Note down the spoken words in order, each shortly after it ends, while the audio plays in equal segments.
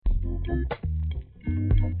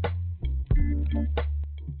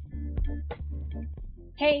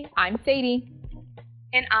Hey, I'm Sadie.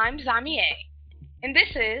 And I'm Zamie, and this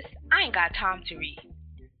is I Ain't Got Time to Read,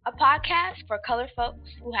 a podcast for colored folks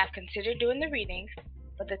who have considered doing the readings,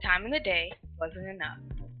 but the time in the day wasn't enough.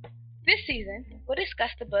 This season, we'll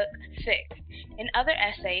discuss the book Sick and other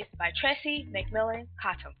essays by Tressie McMillan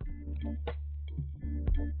Cottom.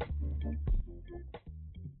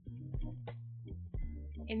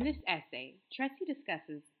 In this essay, Tressie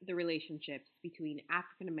discusses the relationships between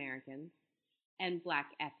African Americans and Black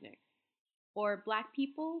ethnics, or Black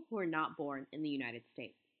people who are not born in the United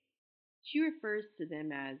States. She refers to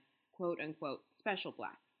them as quote unquote special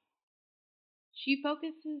Blacks. She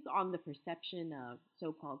focuses on the perception of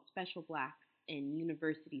so called special Blacks in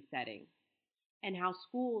university settings and how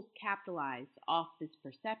schools capitalize off this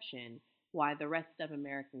perception, why the rest of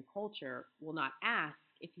American culture will not ask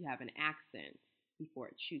if you have an accent before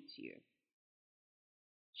it shoots you.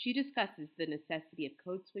 She discusses the necessity of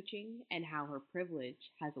code switching and how her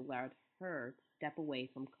privilege has allowed her to step away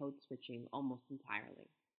from code switching almost entirely.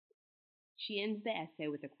 She ends the essay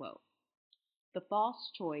with a quote: "The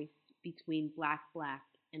false choice between Black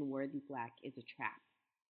and worthy Black is a trap.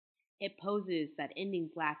 It poses that ending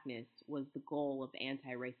Blackness was the goal of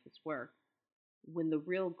anti-racist work, when the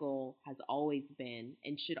real goal has always been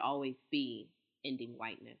and should always be ending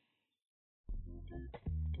whiteness."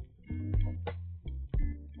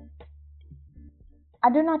 I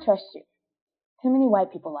do not trust you. Too many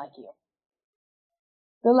white people like you.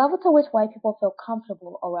 The level to which white people feel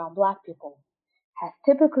comfortable around Black people has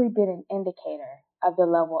typically been an indicator of the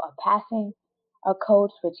level of passing or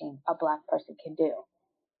code switching a Black person can do.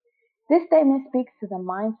 This statement speaks to the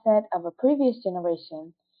mindset of a previous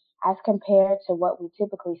generation as compared to what we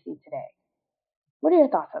typically see today. What are your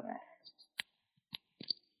thoughts on this?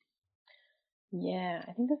 Yeah,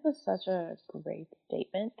 I think this is such a great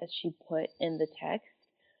statement that she put in the text,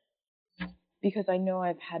 because I know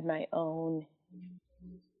I've had my own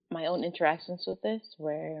interactions with this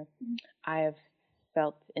where I have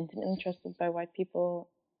felt intimately trusted by white people,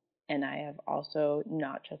 and I have also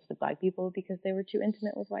not trusted Black people because they were too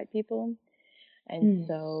intimate with white people. And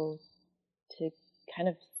so to kind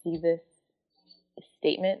of see this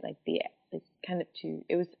statement, it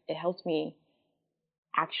helps me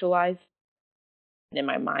actualize in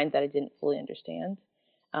my mind that I didn't fully understand,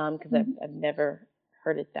 because I've never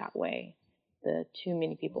heard it that way. The too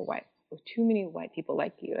many white people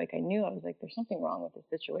like you. Like, I knew, I was like, there's something wrong with this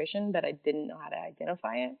situation, but I didn't know how to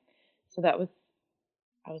identify it. So I was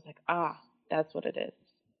like, that's what it is.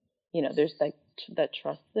 You know, there's like that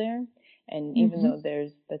trust there, and even though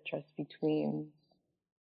there's the trust between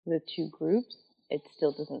the two groups, it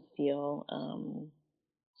still doesn't feel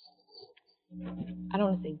I don't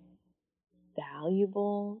want to say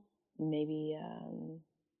valuable, maybe,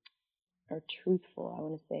 or truthful. I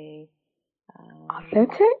want to say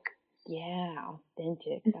authentic. Yeah,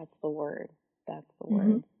 authentic. That's the word.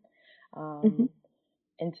 And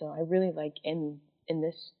so I really like in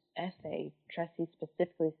this essay, Tressie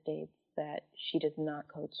specifically states that she does not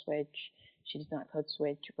code switch. She does not code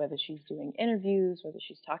switch whether she's doing interviews, whether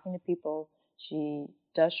she's talking to people. She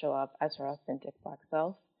does show up as her authentic Black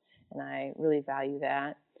self, and I really value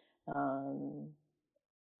that.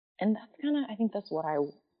 And I think that's what I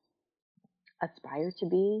aspire to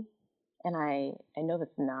be. And I know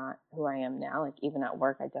that's not who I am now. Like, even at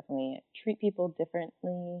work, I definitely treat people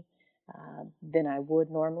differently than I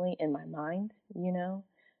would normally in my mind, you know?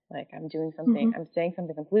 Like, I'm doing something, I'm saying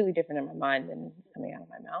something completely different in my mind than coming out of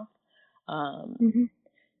my mouth.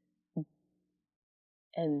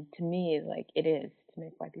 And to me, like, it is to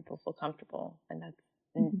make white people feel comfortable. And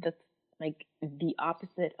that's like the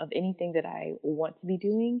opposite of anything that I want to be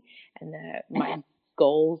doing and that my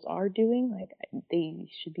goals are doing. Like, they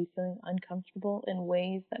should be feeling uncomfortable in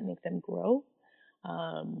ways that make them grow.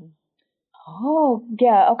 Oh,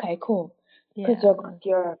 yeah, okay, cool. Yeah. Because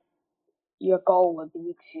your goal would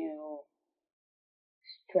be to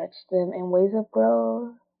stretch them in ways of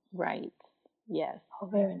growth. Right. Yes. Oh,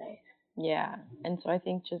 very nice. Yeah. And so I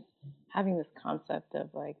think just having this concept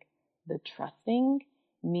of like the trusting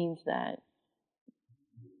means that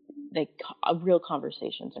like real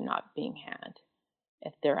conversations are not being had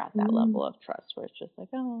if they're at that level of trust where it's just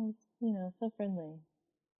like, oh, it's, you know, so friendly,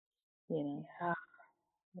 you know.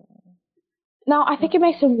 Yeah. No, I think you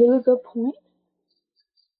make some really good points,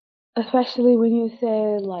 especially when you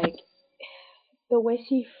said, like, the way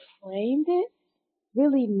she framed it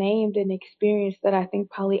really named an experience that I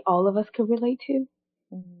think probably all of us could relate to.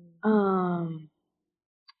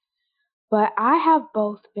 But I have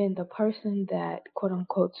both been the person that, quote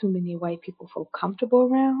unquote, too many white people feel comfortable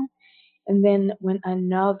around, And then when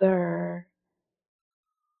another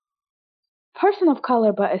person of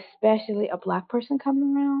color, but especially a black person comes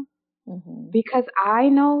around, Mm-hmm. because I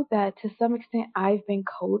know that to some extent I've been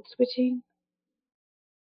code switching,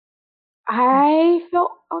 I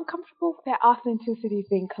felt uncomfortable. That authenticity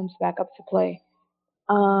thing comes back up to play.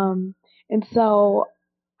 Um, and so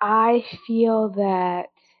I feel that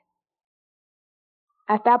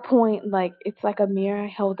at that point, like it's like a mirror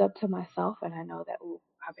held up to myself, and I know that ooh,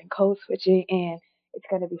 I've been code switching, and it's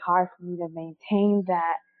gonna be hard for me to maintain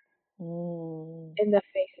that Mm. in the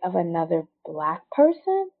face of another black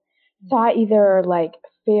person. So I either like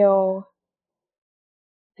feel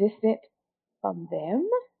distant from them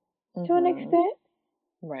to an Mm-hmm. extent,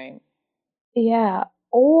 Right. yeah,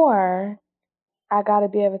 or I gotta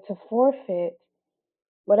be able to forfeit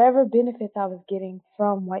whatever benefits I was getting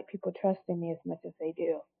from white people trusting me as much as they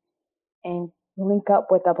do, and link up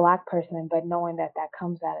with a black person, but knowing that that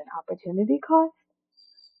comes at an opportunity cost.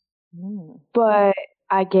 Mm. But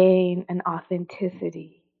I gain an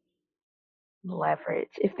authenticity leverage,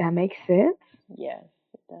 if that makes sense. Yes,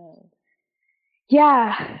 it does.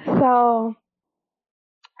 Yeah. So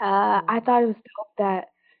I Mm. thought it was dope that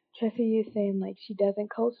Tressie is saying like she doesn't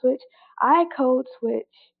code switch. I code switch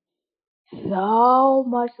so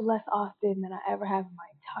much less often than I ever have in my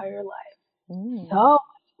entire life. So Mm.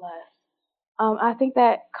 much less. I think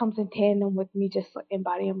that comes in tandem with me just like,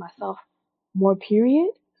 embodying myself more.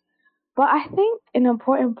 Period. But I think an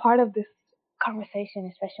important part of this conversation,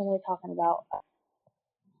 especially when we're talking about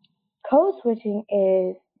code switching,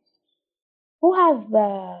 is who has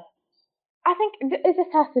the. I think it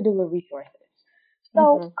just has to do with resources.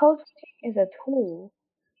 So Mm-hmm. code switching is a tool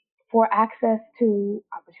for access to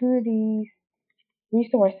opportunities,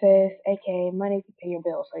 resources, aka money to pay your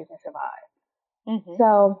bills so you can survive. Mm-hmm.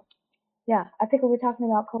 So yeah, I think when we're talking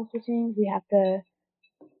about code switching, we have to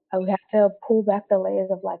pull back the layers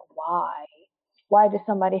of like why. Why does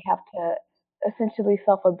somebody have to essentially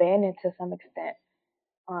self abandon to some extent?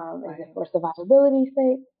 Is it Right. for survivability's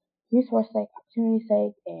sake, resource sake, opportunity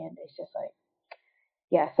sake? And it's just like,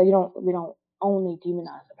 yeah, so we don't only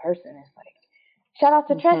demonize the person. It's like, shout out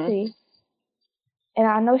to Mm-hmm. Tressie, and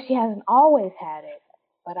I know she hasn't always had it,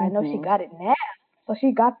 but I know she Mm-hmm. got it now. So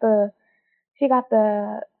she got the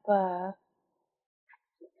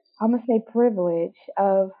I'm gonna say privilege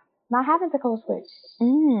of not having to code switch.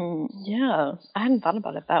 Yeah, I hadn't thought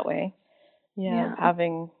about it that way. Yeah, of Yeah.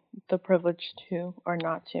 having the privilege to or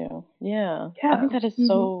not to. Yeah, I Yeah. think that is Mhm.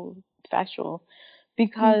 so factual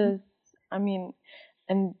Mhm. because, I mean,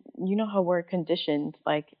 and you know how we're conditioned,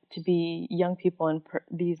 like, to be young people in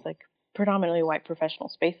these, like, predominantly white professional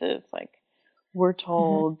spaces. Like, we're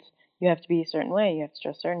Mhm. told you have to be a certain way, you have to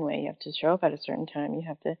dress a certain way, you have to show up at a certain time, you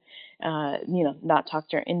have to, not talk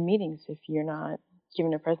during in meetings if you're not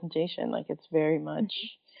giving a presentation. Like, it's very much,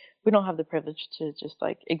 we don't have the privilege to just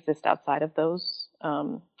like exist outside of those,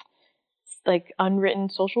 like, unwritten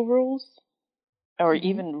social rules, or Mhm.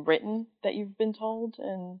 even written, that you've been told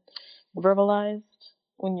and verbalized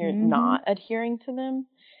when you're Mhm. not adhering to them.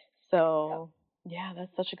 So, yeah,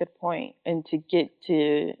 that's such a good point. And to get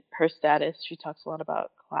to her status, she talks a lot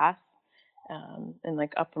about class, and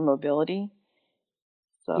like upper mobility.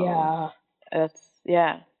 So Yeah. that's,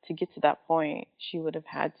 yeah, to get to that point, she would have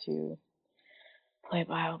had to play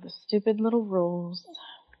by all the stupid little rules.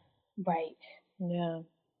 Right. Yeah,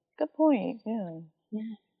 good point. Yeah.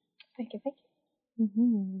 Yeah. Thank you. Thank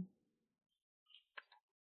hmm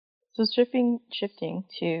So shifting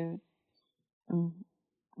to, mm,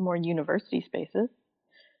 more university spaces,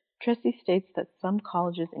 Tressie states that some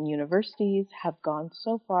colleges and universities have gone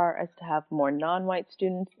so far as to have more non-white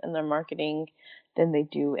students in their marketing than they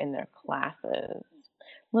do in their classes.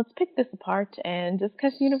 Let's pick this apart and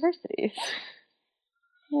discuss universities.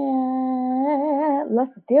 you. Yeah.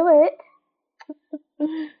 Let's do it.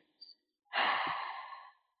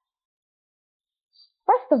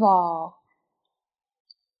 First of all,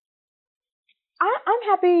 I'm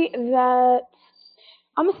happy that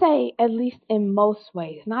I'm gonna say at least in most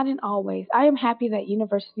ways, not in all ways. I am happy that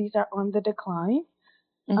universities are on the decline,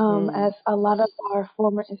 hmm as a lot of our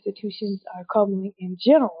former institutions are crumbling in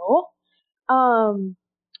general. Um,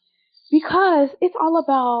 because it's all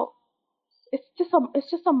about it's just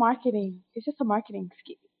a marketing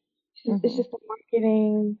scheme. It's hmm just a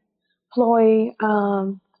marketing ploy.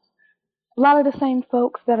 A lot of the same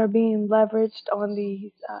folks that are being leveraged on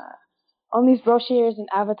these brochures and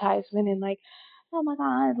advertisement and like, oh my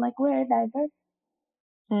god, like we're a diverse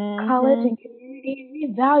college hmm and community.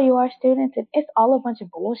 We value our students, and it's all a bunch of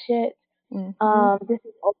bullshit. hmm This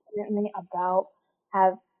is ultimately about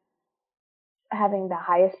have having the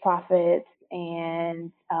highest profits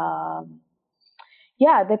and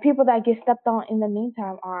yeah, the people that get stepped on in the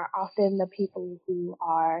meantime are often the people who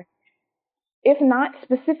are, if not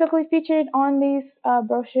specifically featured on these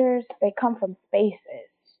brochures, they come from spaces.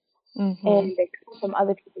 Mm-hmm. And they come from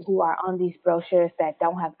other people who are on these brochures that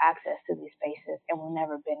don't have access to these spaces and will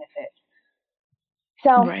never benefit.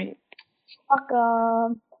 So, Right. fuck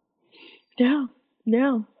 'em. Yeah.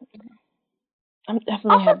 Yeah. I'm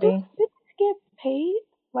definitely Also, happy. do students get paid?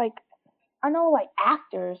 Like, I know, like,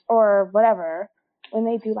 actors or whatever, when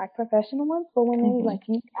they do, like, professional ones, but when they, like,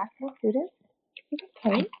 use actual students, you get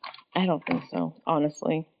paid? I don't think so,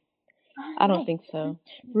 honestly. I don't think so.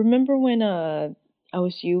 Remember when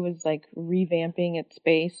OSU was like revamping its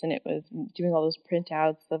space and it was doing all those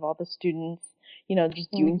printouts of all the students,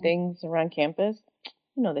 just doing things around campus?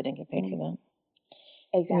 They didn't get paid for that.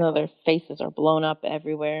 Exactly. Their faces are blown up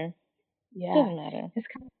everywhere. Yeah. Doesn't matter. It's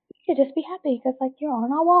kind of, you should just be happy because, like, you're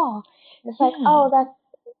on our wall. It's like, Yeah. oh, that's,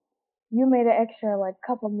 you made an extra, like,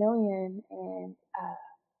 couple million and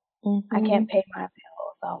I can't pay my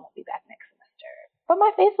bills, so I won't be back next semester. But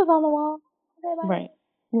my face was on the wall. Okay, bye.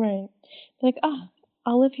 Right. Like,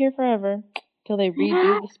 I'll live here forever till they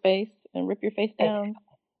redo the space and rip your face down.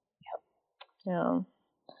 Yeah.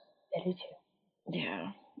 Very true.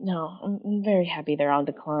 Yeah. No, I'm very happy they're on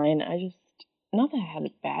decline. Not that I had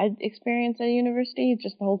a bad experience at university,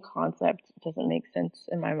 just the whole concept doesn't make sense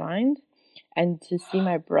in my mind. And to see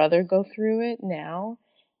my brother go through it now,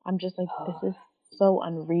 I'm just like, this is so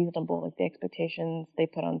unreasonable. Like the expectations they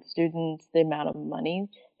put on students, the amount of money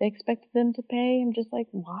they expected them to pay. I'm just like,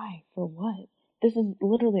 why? For what? This is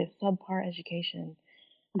literally a subpar education.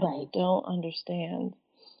 Right. I don't understand.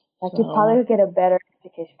 Like, you probably could get a better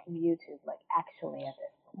education from YouTube, like, actually at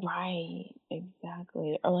this point. Right,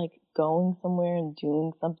 exactly. Or like going somewhere and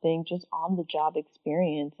doing something, just on the job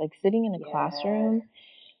experience. Like sitting in a classroom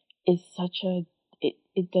is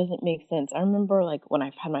it doesn't make sense. I remember like when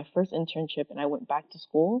I had my first internship and I went back to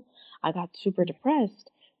school, I got super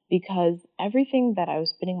depressed because everything that I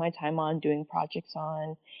was spending my time on doing projects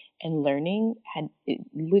on and learning had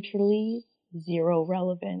literally zero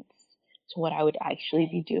relevance to what I would actually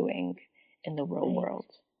be doing in the real world.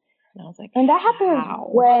 And I was like, and that happens how?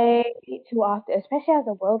 way too often, especially as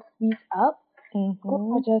the world speeds up. Schools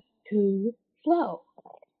Mm-hmm. are just too slow.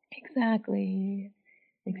 Exactly.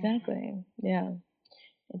 Yeah.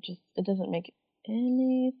 It doesn't make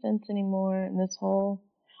any sense anymore. And this whole,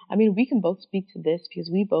 I mean, we can both speak to this because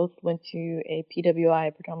we both went to a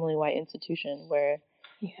PWI, predominantly white institution, where,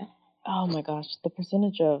 oh my gosh, the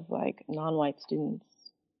percentage of like non-white students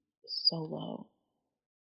is so low.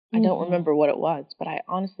 I don't remember what it was, but I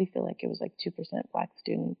honestly feel like it was like 2% black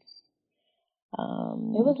students. It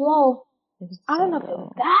was low. It was I don't know so if it was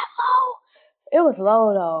low. that low. It was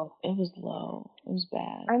low though. It was low. It was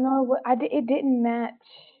bad. I know. It didn't match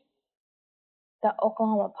the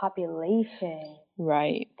Oklahoma population.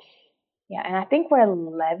 Right. Yeah, and I think we're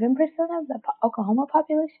 11% of the Oklahoma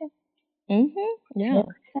population. Yeah.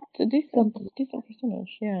 It's a decent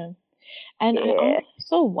percentage. Yeah. And I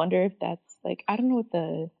also wonder if that's like, I don't know what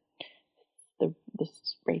the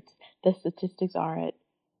rates, the statistics are at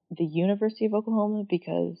the University of Oklahoma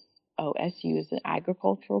because SU is an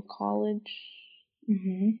agricultural college.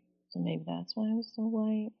 So maybe that's why it was so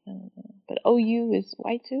white. I don't know. But OU is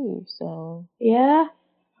white too, so yeah,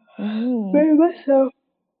 very much so.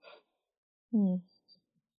 I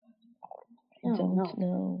don't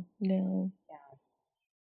know. No.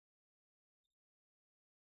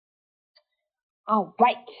 All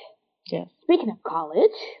right. Yes. Speaking of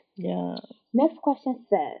college. Yeah. Next question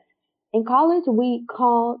says, in college we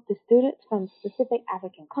call the students from specific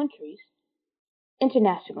African countries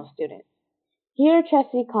international students. Here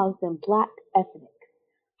Tressie calls them black ethnic.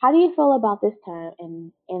 How do you feel about this term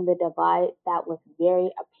and the divide that was very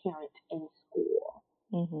apparent in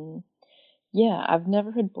school? Yeah, I've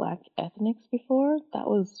never heard black ethnics before. That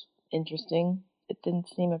was interesting. It didn't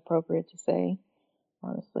seem appropriate to say,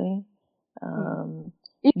 honestly. You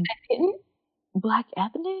didn't? Black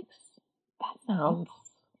ethnics? That sounds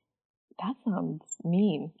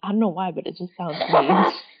mean. I don't know why, but it just sounds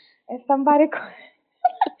mean. If somebody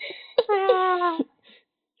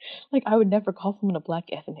like, I would never call someone a black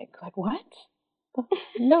ethnic. Like, what?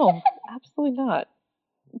 No, absolutely not.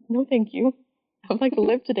 No, thank you. I'd like to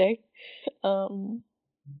live today.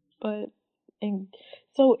 But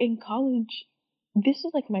so in college, this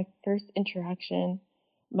was like my first interaction,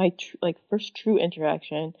 my first true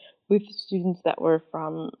interaction with students that were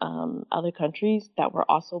from other countries that were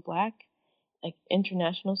also black, like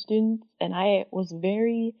international students, and I was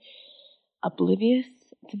very oblivious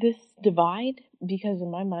to this divide because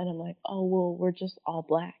in my mind I'm like, oh well, we're just all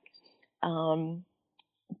black.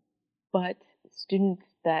 But students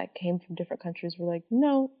that came from different countries were like,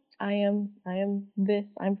 no, I am this,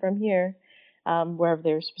 I'm from here, wherever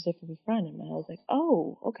they were specifically from. And I was like,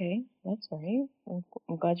 oh, okay, that's great.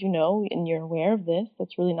 I'm glad you know and you're aware of this.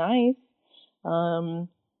 That's really nice.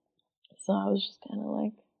 So I was just kind of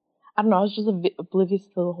like, I don't know, I was just oblivious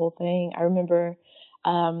to the whole thing. I remember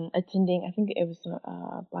attending, I think it was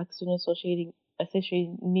a Black Student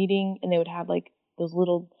Association meeting, and they would have like those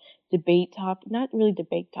little not really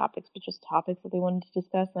debate topics, but just topics that they wanted to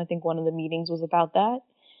discuss. And I think one of the meetings was about that.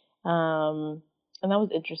 And that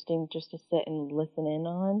was interesting just to sit and listen in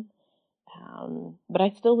on. But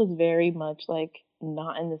I still was very much like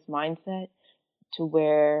not in this mindset to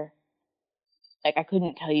where like I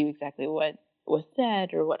couldn't tell you exactly what was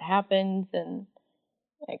said or what happens, and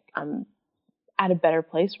like I'm at a better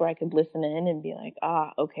place where I could listen in and be like,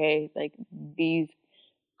 okay, like these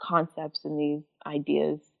concepts and these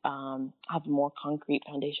ideas have a more concrete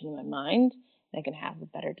foundation in my mind. And I can have a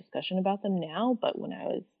better discussion about them now. But when I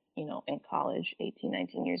was, in college, 18,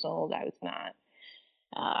 19 years old, I was not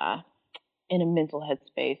in a mental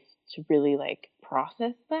headspace to really like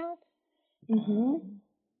process that.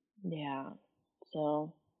 Yeah.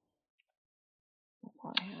 So that's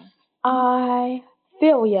all I have. I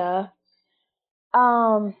feel ya.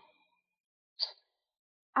 I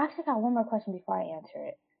actually got one more question before I answer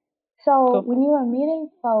it. So when you were meeting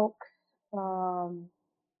folks from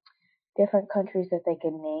different countries that they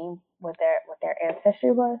could name what their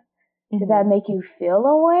ancestry was, did that make you feel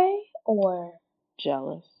a way or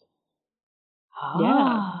jealous?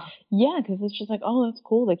 Ah. Yeah, because it's just like, oh, that's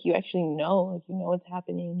cool. Like you actually know, like you know what's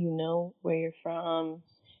happening, you know where you're from.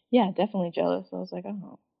 Yeah, definitely jealous. I was like,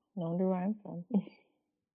 oh, no wonder where I'm from.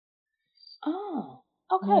 Oh,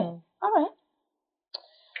 okay, Yeah. all right.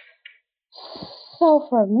 So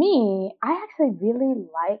for me, I actually really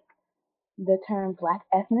like the term Black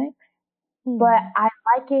ethnic, but I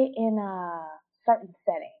like it in a certain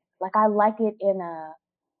setting. Like I like it in a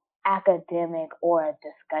academic or a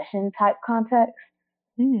discussion type context.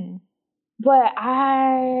 But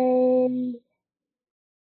I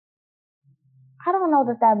don't know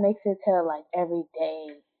that makes it to like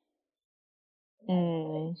everyday.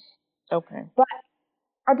 Okay. But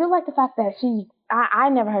I do like the fact that I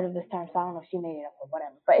never heard of this term, so I don't know if she made it up or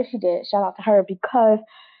whatever. But if she did, shout out to her, because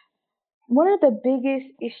one of the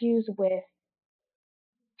biggest issues with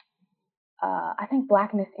I think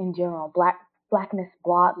blackness in general, blackness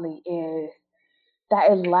broadly, is that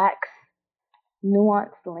it lacks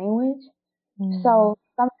nuanced language. So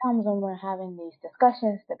sometimes when we're having these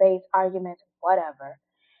discussions, debates, arguments, whatever,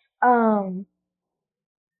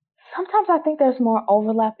 sometimes I think there's more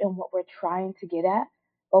overlap in what we're trying to get at,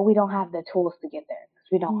 but we don't have the tools to get there because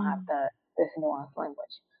we don't have this nuanced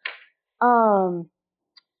language.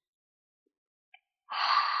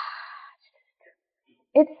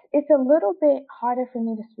 It's a little bit harder for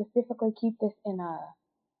me to specifically keep this in a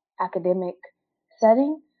academic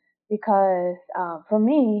setting because for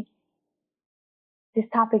me, this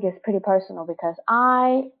topic is pretty personal because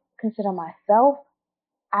I consider myself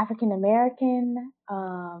African American,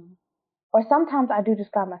 or sometimes I do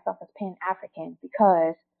describe myself as Pan African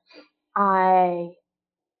because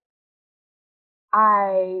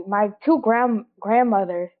my two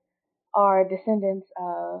grandmothers are descendants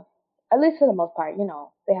of, at least for the most part,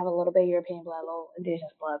 they have a little bit of European blood, a little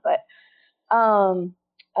indigenous blood, but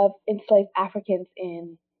of enslaved Africans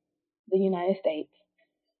in the United States.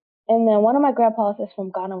 And then one of my grandpas is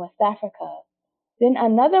from Ghana, West Africa. Then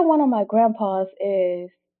another one of my grandpas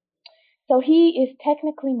so he is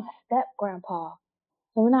technically my step grandpa.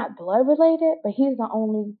 So we're not blood related, but he's the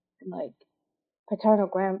only like paternal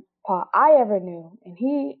grandpa I ever knew, and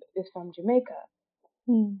he is from Jamaica.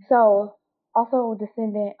 So also a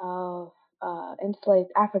descendant of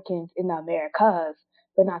enslaved Africans in the Americas,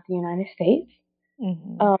 but not the United States.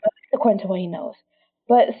 According to what he knows.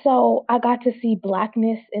 But so I got to see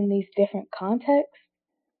blackness in these different contexts.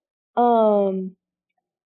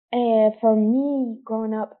 And for me,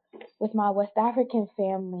 growing up with my West African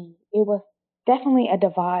family, it was definitely a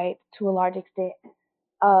divide to a large extent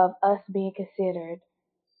of us being considered.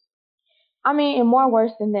 I mean, and more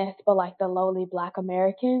worse than this, but like the lowly Black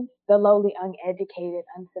Americans, the lowly, uneducated,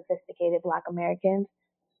 unsophisticated Black Americans,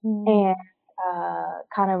 and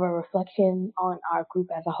kind of a reflection on our group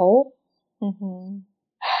as a whole.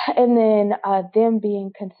 And then them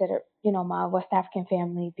being considered, my West African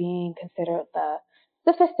family being considered the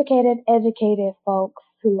sophisticated, educated folks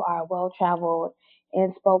who are well traveled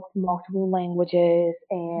and spoke multiple languages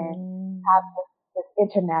and have this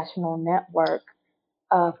international network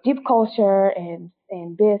of deep culture and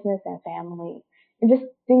business and family and just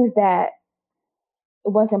things that it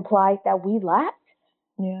was implied that we lacked,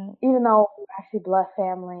 Yeah. even though we're actually blood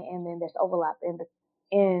family, and then there's overlap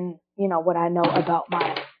in what I know about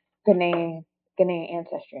my Ghanaian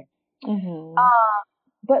ancestry. Mhm.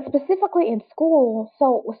 But specifically in school,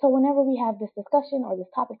 so whenever we have this discussion or this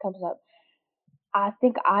topic comes up, I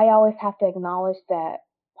think I always have to acknowledge that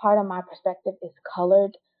part of my perspective is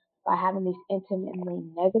colored by having these intimately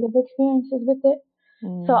negative experiences with it.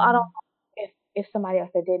 So I don't know if somebody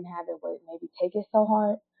else that didn't have it would maybe take it so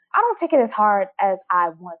hard. I don't take it as hard as I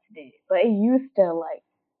once did, but it used to like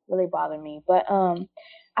really bother me. But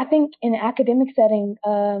I think in an academic setting,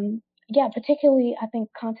 yeah, particularly I think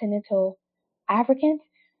continental Africans,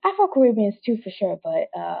 Afro Caribbeans too for sure, but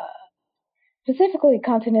specifically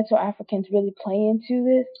continental Africans really play into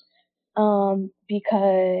this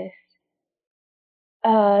because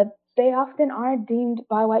uh, they often are deemed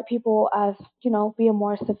by white people as, being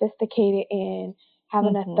more sophisticated and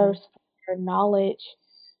having a thirst for knowledge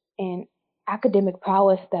and academic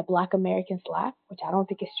prowess that Black Americans lack, which I don't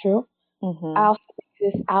think is true. I also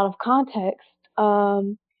think this out of context.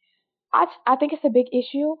 I think it's a big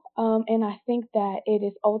issue, and I think that it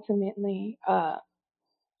is ultimately, I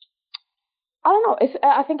don't know.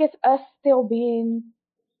 I think it's us still being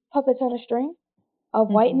puppets on a string of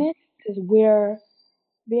whiteness because we're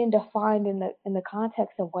being defined in the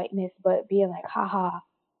context of whiteness, but being like, haha,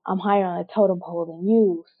 I'm higher on the totem pole than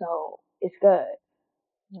you, so it's good.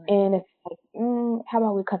 Right. And it's like, how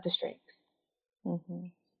about we cut the strings?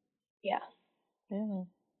 Yeah. Yeah.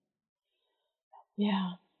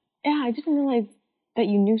 Yeah. Yeah, I didn't realize that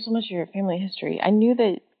you knew so much of your family history. I knew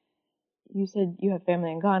that you said you have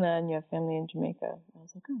family in Ghana and you have family in Jamaica. I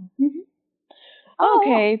was like,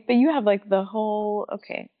 okay, but you have like the whole.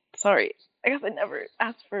 Okay, sorry. I guess I never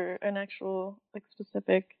asked for an actual like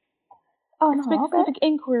specific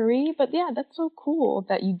inquiry, but yeah, that's so cool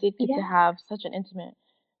that you did get to have such an intimate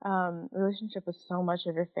relationship with so much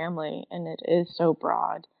of your family, and it is so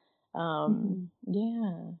broad.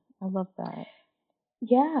 Yeah, I love that.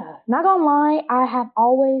 Yeah, not gonna lie, I have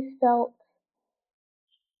always felt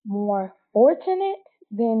more fortunate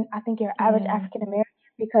than I think your average African American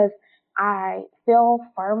because I feel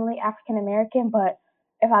firmly African American, but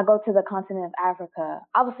if I go to the continent of Africa,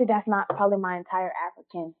 obviously that's not probably my entire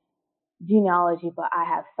African genealogy, but I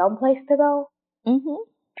have some place to go. I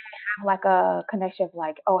have like a connection of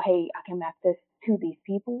like, oh hey, I can map this to these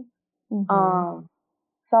people.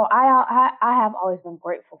 So I have always been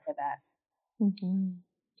grateful for that.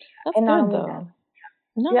 That's and good though.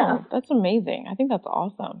 No, that's amazing. I think that's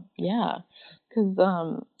awesome. Yeah, because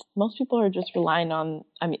most people are just relying on.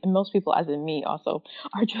 I mean, most people, as in me, also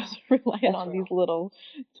are just relying on these little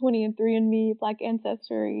 23andMe, Black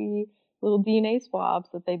Ancestry, little DNA swabs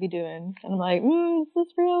that they be doing, and I'm like, is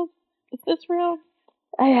this real? Is this real?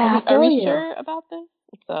 Are we sure about this?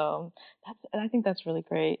 So I think that's really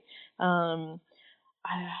great.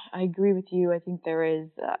 I agree with you. I think there is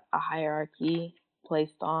a hierarchy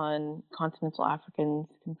placed on continental Africans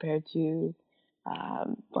compared to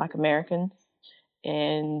Black Americans,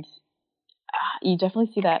 and you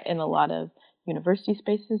definitely see that in a lot of university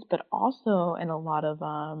spaces, but also in a lot of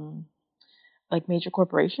like major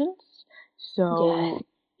corporations. So,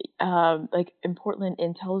 like in Portland,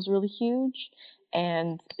 Intel is really huge,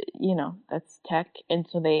 and that's tech, and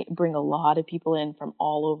so they bring a lot of people in from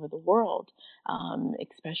all over the world,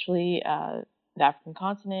 especially the African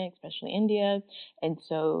continent, especially India, and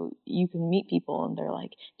so you can meet people, and they're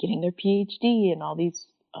like getting their PhD and all these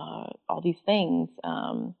things,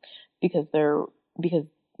 because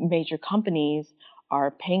major companies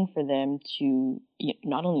are paying for them to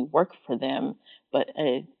not only work for them, but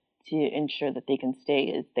to ensure that they can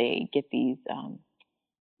stay as they get these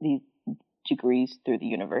degrees through the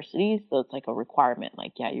universities. So it's like a requirement,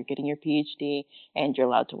 like, yeah, you're getting your PhD and you're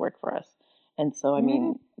allowed to work for us. And so, I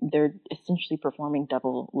mean, they're essentially performing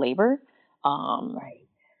double labor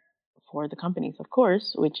for the companies, of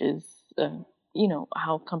course, which is,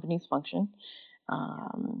 how companies function.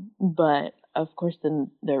 But of course,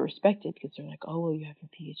 then they're respected because they're like, oh, well, you have your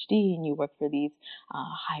PhD and you work for these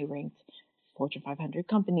high-ranked Fortune 500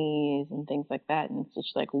 companies and things like that. And it's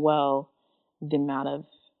just like, well, the amount of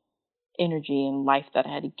energy and life that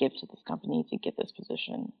I had to give to this company to get this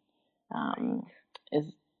position is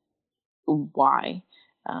why.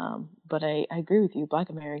 But I agree with you. Black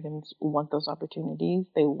Americans want those opportunities.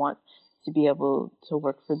 They want to be able to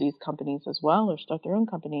work for these companies as well or start their own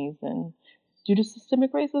companies. And due to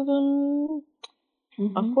systemic racism,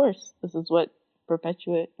 of course, this is what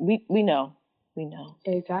perpetuates. We know.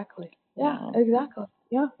 Exactly. Yeah, exactly.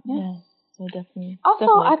 Yeah. So definitely Also,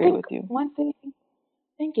 definitely I agree think with you. one thing.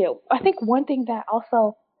 Thank you. I think one thing that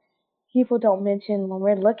also people don't mention when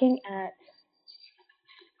we're looking at,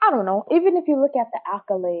 I don't know, even if you look at the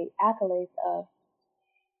accolades of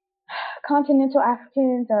continental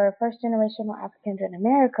Africans or first generational Africans in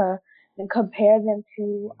America and compare them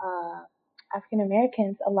to African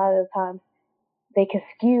Americans, a lot of the times they can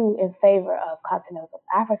skew in favor of continental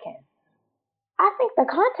Africans. I think the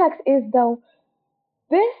context is, though,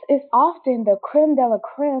 this is often the creme de la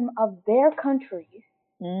creme of their countries,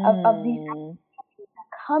 of these countries that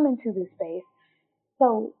come into this space.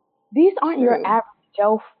 So these aren't your average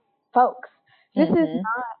Joe folks. This is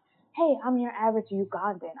not, hey, I'm your average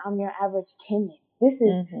Ugandan. I'm your average Kenyan. This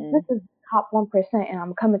is top 1%, and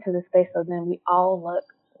I'm coming to this space so then we all look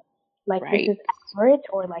like this is average,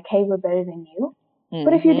 or like, hey, we're better than you.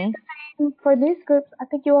 But if you do the same for these groups, I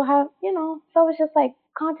think you will have, so it's just like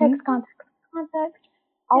context.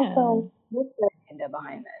 Also, what's the agenda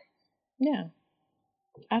behind this? Yeah,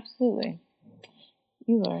 absolutely.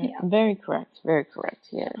 You are very correct. Very correct.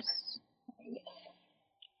 Yes.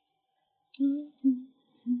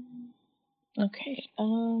 Okay.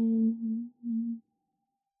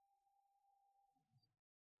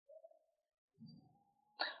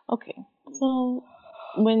 Okay. So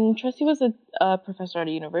when Tressie was a professor at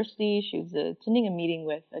a university, she was attending a meeting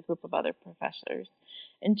with a group of other professors,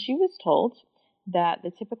 and she was told that the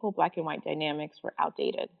typical black and white dynamics were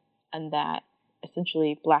outdated, and that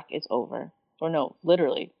essentially black is over. Or no,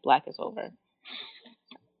 literally, black is over.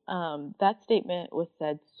 That statement was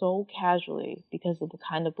said so casually because of the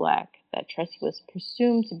kind of black that Tressie was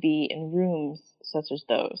presumed to be in rooms such as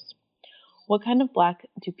those. What kind of black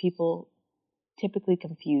do people typically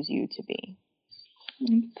confuse you to be?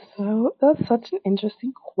 So that's such an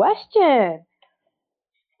interesting question.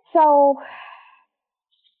 So,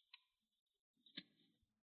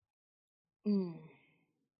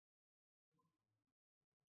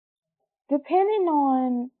 depending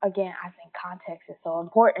on, again, I think context is so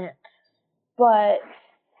important, but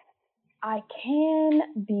I can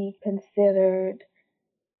be considered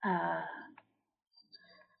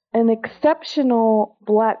an exceptional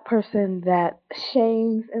black person that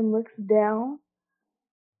shames and looks down.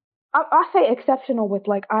 I say exceptional with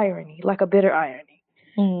like irony, like a bitter irony.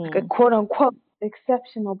 Like a quote unquote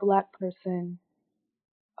exceptional black person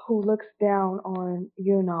who looks down on,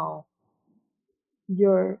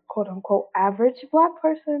 your quote unquote average black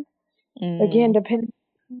person. Again, depending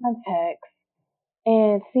on context,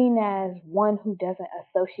 and seen as one who doesn't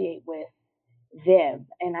associate with them.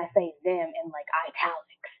 And I say them in like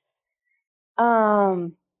italics.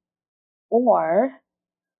 Or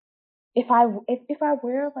if I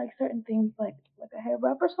wear like certain things like a hair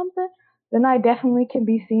wrap or something, then I definitely can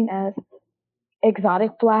be seen as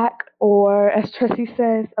exotic black, or as Tressie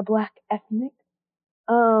says, a black ethnic.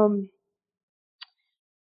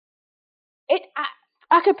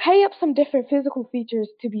 I could pay up some different physical features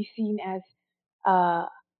to be seen as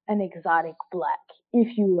an exotic black,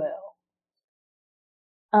 if you will.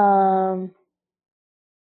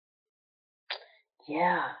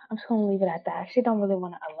 Yeah, I'm just gonna leave it at that. I actually don't really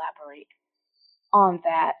want to elaborate on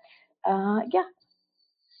that. Yeah.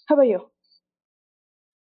 How about you?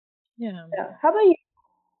 Yeah. How about you?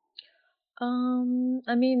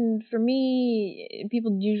 I mean, for me,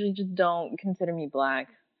 people usually just don't consider me black.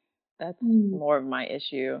 That's more of my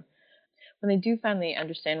issue. When they do finally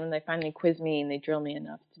understand, when they finally quiz me and they drill me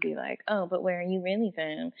enough to be like, oh, but where are you really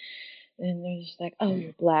from? And they're just like, oh,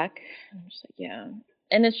 you're black. I'm just like, yeah.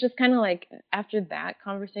 And it's just kind of like, after that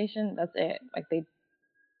conversation, that's it. Like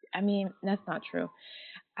that's not true.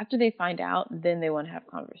 After they find out, then they want to have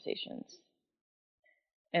conversations.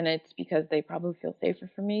 And it's because they probably feel safer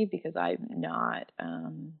for me because I'm not,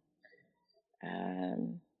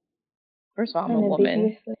 first of all, I'm a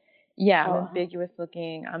woman. Yeah, I'm ambiguous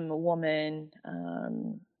looking. I'm a woman.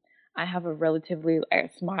 I have a I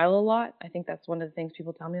smile a lot. I think that's one of the things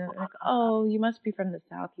people tell me. Like, oh, you must be from the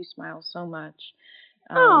South. You smile so much.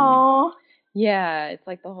 Aww. Yeah, it's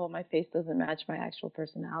like the whole my face doesn't match my actual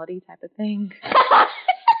personality type of thing.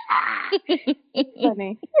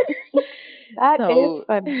 Funny. That is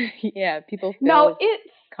funny. Yeah, people feel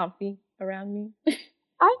comfy around me.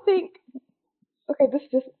 I think. Okay, this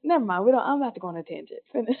just never mind. I'm about to go on a tangent.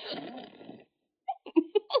 Finish.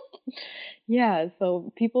 Yeah,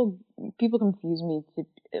 so people confuse me to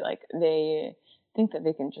like they think that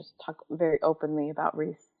they can just talk very openly about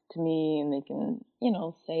race to me, and they can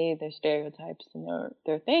say their stereotypes and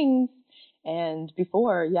their things. And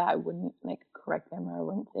before, I wouldn't like correct them or I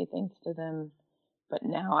wouldn't say things to them, but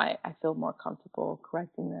now I feel more comfortable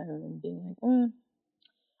correcting them and being like,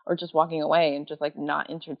 or just walking away and just like not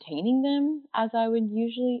entertaining them as I would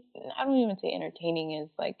usually. I don't even say entertaining is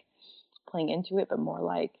like playing into it, but more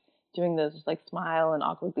like doing this just like smile and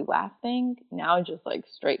awkwardly laugh thing. Now just like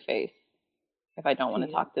straight face if I don't want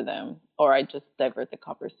to talk to them, or I just divert the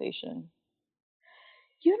conversation.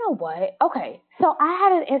 You know what? Okay, so I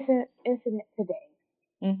had an incident today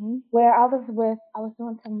where I was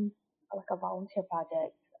doing some like a volunteer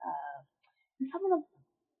project, and some of the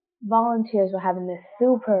volunteers were having this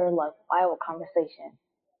super like wild conversation,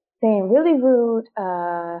 saying really rude,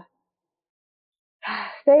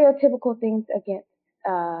 stereotypical things against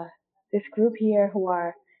this group here who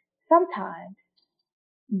are sometimes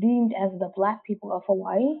deemed as the black people of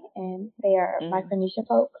Hawaii, and they are Micronesian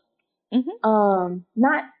folks.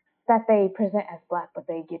 Not that they present as black, but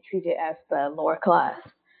they get treated as the lower class.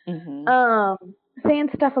 Saying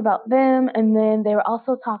stuff about them, and then they were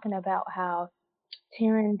also talking about how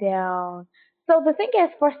tearing down. So the thing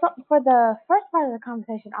is, for the first part of the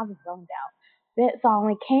conversation, I was zoned out. Then so I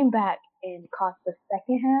only came back and caught the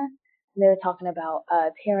second half. And they were talking about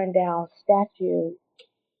tearing down statues.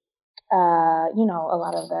 You know, a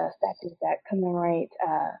lot of the statues that commemorate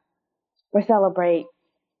or celebrate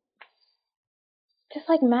just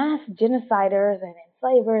like mass genociders and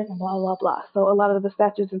enslavers and blah blah blah. So a lot of the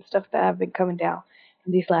statues and stuff that have been coming down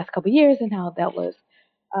in these last couple of years, and how that was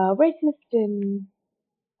racist and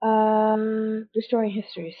destroying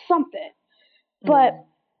history, something. But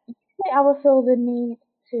I would feel the need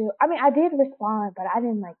to. I mean, I did respond, but I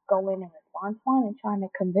didn't like go in and respond and trying to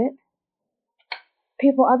convince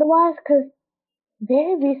people otherwise. Because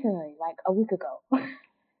very recently, like a week ago,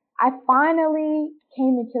 I finally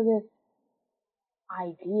came into this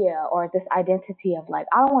idea or this identity of like,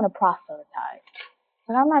 I don't want to proselytize.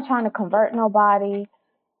 Like, I'm not trying to convert nobody.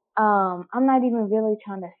 I'm not even really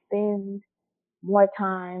trying to spend more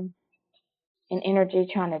time and energy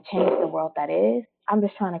trying to change the world that is. I'm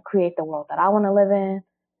just trying to create the world that I want to live in.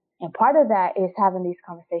 And part of that is having these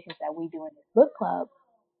conversations that we do in this book club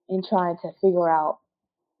and trying to figure out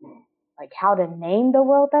like how to name the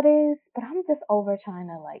world that is. But I'm just over trying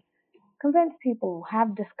to like convince people,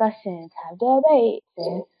 have discussions, have debates,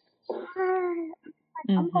 and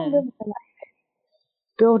I'm gonna live my life,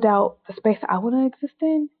 build out the space I want to exist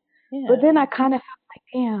in. Yeah. But then I kind of felt like,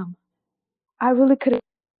 damn, I really could have.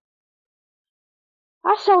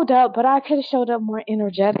 I showed up, but I could have showed up more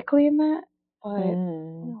energetically in that. But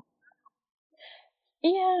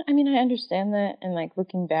yeah, I mean, I understand that, and like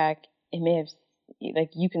looking back, it may have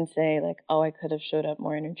like you can say like, oh, I could have showed up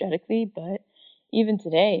more energetically, but even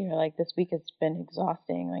today, you're like, this week has been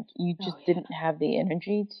exhausting. Like you just didn't have the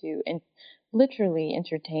energy to literally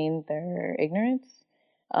entertain their ignorance,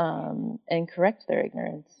 and correct their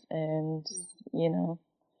ignorance, and you know.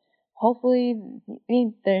 Hopefully,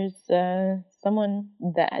 there's someone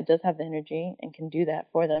that does have the energy and can do that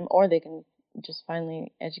for them, or they can just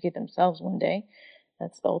finally educate themselves one day.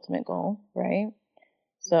 That's the ultimate goal, right?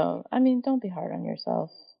 So, I mean, don't be hard on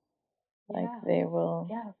yourself. Like, they will.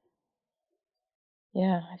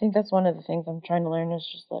 Yeah, I think that's one of the things I'm trying to learn is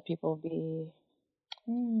just let people be,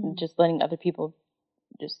 just letting other people,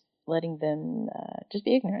 just letting them just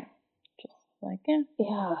be ignorant. Just like, it's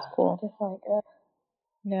cool. Just like,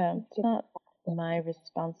 yeah, it's not my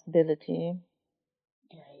responsibility.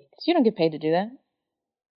 Right. So you don't get paid to do that?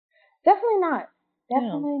 Definitely not.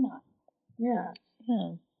 Definitely not. Yeah.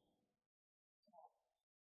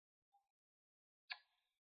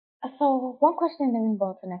 So one question, then we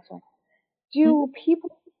go to the next one. Do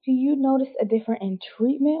you notice a difference in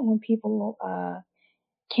treatment when people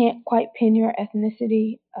can't quite pin your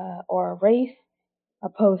ethnicity or race,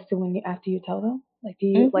 opposed to when after you tell them? Like, do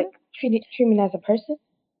you like treatment as a person?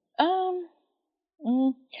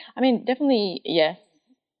 I mean, definitely yes.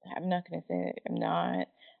 I'm not gonna say I'm not.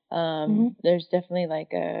 There's definitely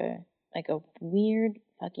like a weird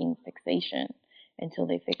fucking fixation until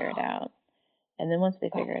they figure it out, and then once they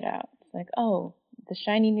figure it out, it's like, oh, the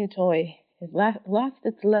shiny new toy has lost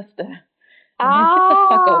its luster. Get the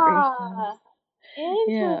fuck over yourself.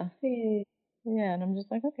 Interesting. Yeah, and I'm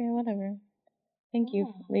just like, okay, whatever. Thank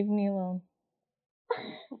you. Leave me alone.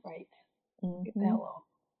 Right. Get that alone.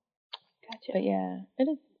 Gotcha. But yeah, it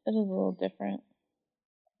is a little different.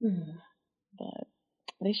 But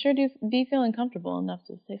they sure do be feeling comfortable enough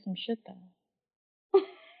to say some shit though.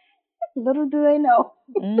 Little do they know.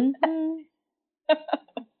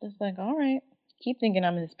 Just like, all right, keep thinking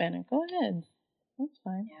I'm Hispanic. Go ahead. That's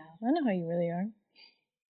fine. Yeah. I know how you really are.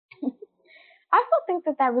 I still think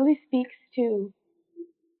that really speaks to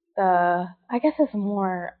I guess it's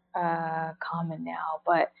more common now,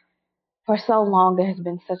 but for so long there has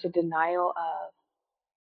been such a denial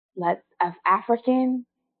of African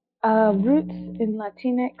roots in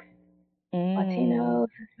Latinx, Latinos,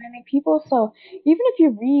 Hispanic people. So even if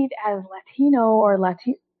you read as Latino or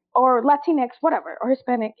or Latinx, whatever, or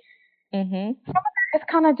Hispanic. Mhm. It's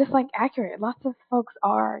kind of just like accurate. Lots of folks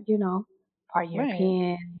are, part Right.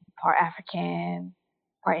 European, part African,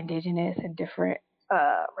 part indigenous, in different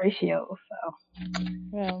ratios. So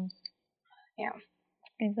Well, yeah.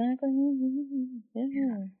 exactly.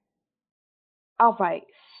 Yeah. All right.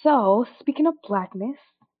 So speaking of blackness,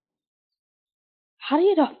 how do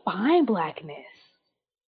you define blackness?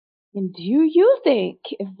 And do you think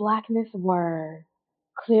if blackness were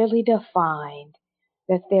clearly defined,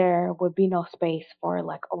 that there would be no space for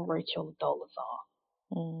like a Rachel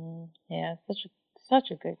Dolezal? Yeah,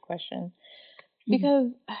 such a good question Mhm.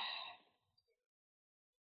 because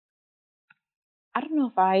I don't know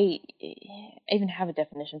if I even have a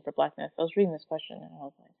definition for blackness. I was reading this question and I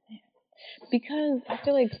was like, man, because I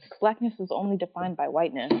feel like blackness is only defined by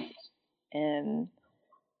whiteness, and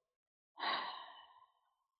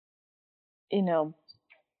you know,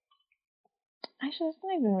 actually, that's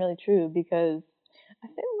not even really true because I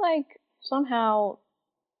feel like somehow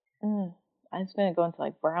I was gonna go into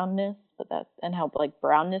like brownness, but and how like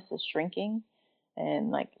brownness is shrinking,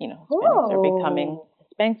 and like Oh.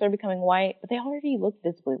 Hispanics are becoming white, but they already look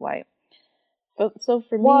visibly white. So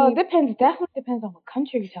for Well, it me, definitely depends on what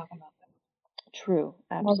country you're talking about. true,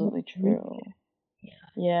 Well, absolutely region. true.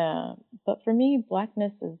 Yeah, but for me,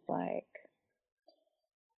 blackness is like,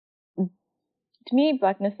 to me,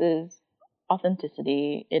 blackness is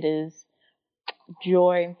authenticity. It is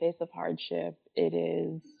joy in face of hardship. It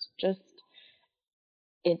is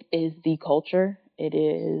the culture. It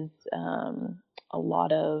is a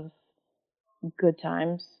lot of good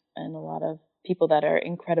times and a lot of people that are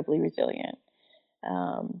incredibly resilient.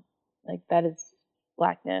 Um, like that is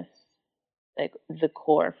blackness, like the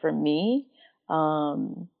core for me.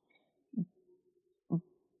 Um,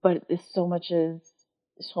 but it's so much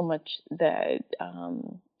that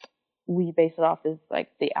we base it off as like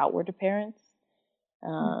the outward appearance.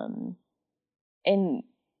 Um, and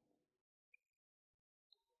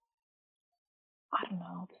I don't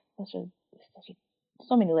know,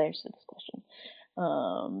 so many layers to this question.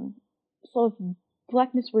 Um, so if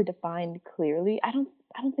blackness were defined clearly, I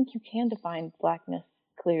don't think you can define blackness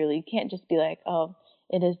clearly. You can't just be like, oh,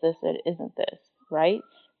 it is this, it isn't this, right?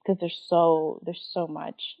 Because there's so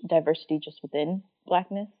much diversity just within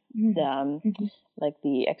blackness. Um, Mm-hmm. like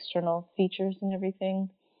the external features and everything.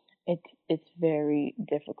 It's very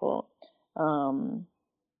difficult um,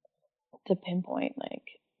 to pinpoint like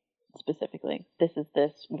specifically this is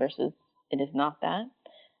this versus it is not that.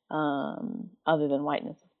 Other than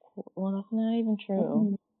whiteness, well, that's not even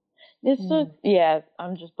true. Mm-hmm. It's just yeah.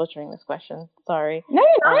 I'm just butchering this question. Sorry. No,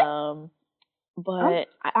 you're not. But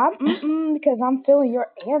Because I'm feeling your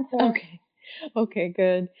answer. okay, okay,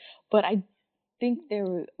 good. But I think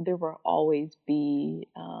there will always be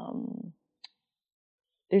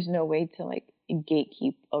there's no way to like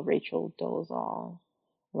gatekeep a Rachel Dolezal,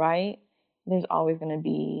 right? There's always going to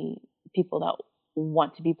be people that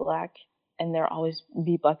want to be black, and there always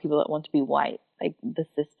be black people that want to be white. Like the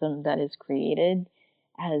system that is created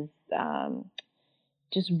has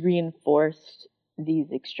just reinforced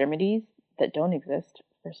these extremities that don't exist.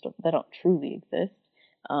 First of all, that don't truly exist.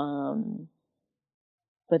 Um,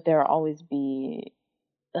 but there will always be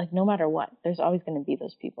like no matter what, there's always going to be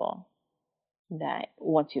those people that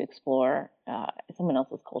want to explore someone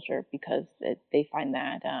else's culture because they find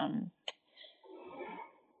that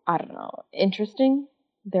I don't know interesting.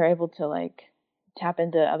 They're able to like tap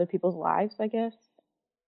into other people's lives. I guess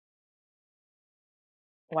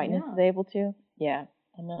whiteness Yeah. is able to. Yeah,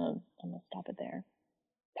 I'm gonna stop it there.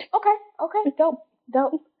 Okay.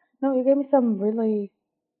 Dope. No, you gave me some really.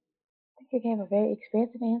 I think you gave a very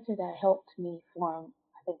expansive answer that helped me form.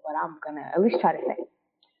 I think what I'm gonna at least try to say.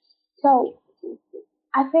 So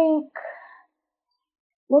I think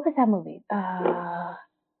what was that movie?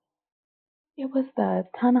 It was the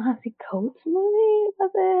Ta-Nehisi Coates movie,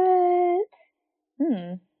 was it?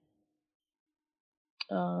 Hmm.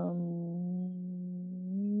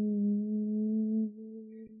 I'm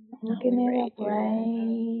Help me looking it right up here.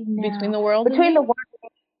 right Between now. the World and Between the Me. World.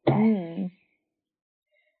 Hmm.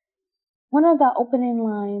 One of the opening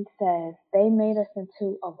lines says, "They made us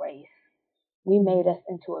into a race. We made us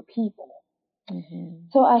into a people." Mm-hmm.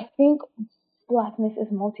 So I think blackness is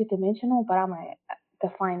multidimensional, but I'm gonna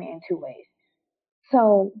define it in two ways.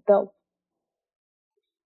 So the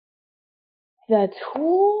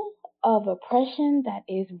tool of oppression that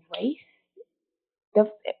is race, the,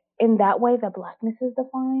 in that way that blackness is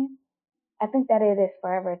defined, I think that it is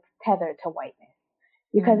forever tethered to whiteness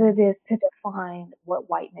because it is to define what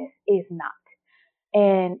whiteness is not.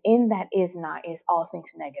 And in that is not is all things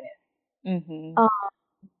negative. Mm-hmm. Um,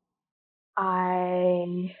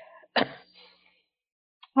 I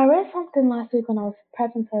I read something last week when I was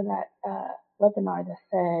prepping for that webinar that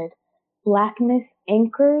said blackness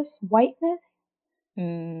anchors whiteness.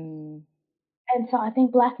 Mm. And so I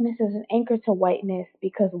think blackness is an anchor to whiteness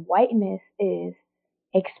because whiteness is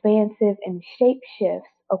expansive and shape shifts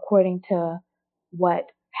according to what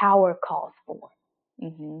power calls for.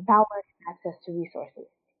 Mhm. Power and access to resources.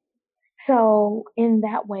 So in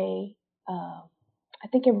that way, I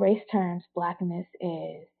think in race terms, blackness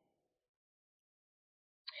is,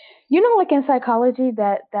 like in psychology,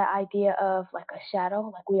 that idea of like a shadow,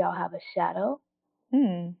 like we all have a shadow.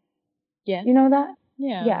 Mm. Yeah. You know that?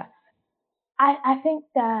 Yeah. Yeah. I think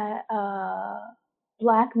that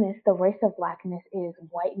blackness, the race of blackness, is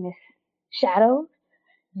whiteness shadows.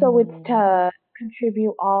 So it's Mm. to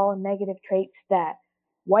contribute all negative traits that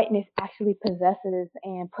whiteness actually possesses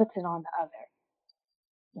and puts it on the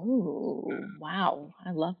other. Ooh, wow.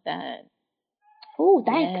 I love that. Ooh,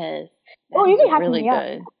 thanks. Yes. Oh, That you is be hyping really me up.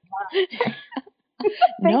 good. Thank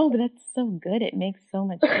No, you. but that's so good. It makes so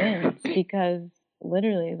much sense because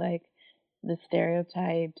literally, like, the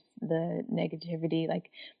stereotypes, the negativity, like,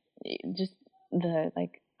 just the,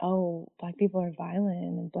 like, oh, black people are violent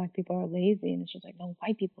and black people are lazy. And it's just like, no,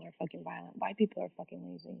 white people are fucking violent. White people are fucking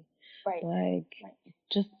lazy. Right. Like, Right.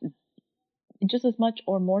 just as much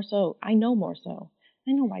or more so. I know more so.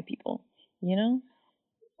 I know white people, you know?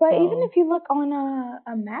 But even So, if you look on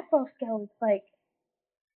a macro scale, it's like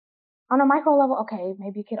on a micro level, okay,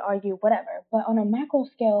 maybe you could argue whatever. But on a macro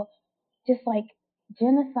scale, just like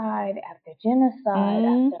genocide after genocide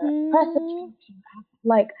after mm-hmm. persecution,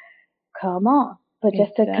 like come on. But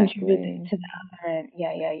just to contribute this Exactly. to the other end,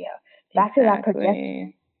 yeah. Back to that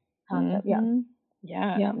projection Exactly. concept, yeah, Mm-hmm.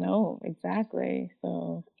 Yeah, yeah, no, exactly.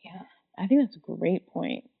 So yeah, I think that's a great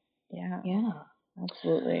point. Yeah, yeah.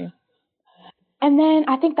 absolutely. And then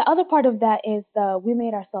I think the other part of that is we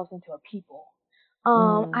made ourselves into a people. I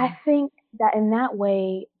Mm. think that in that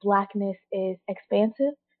way, blackness is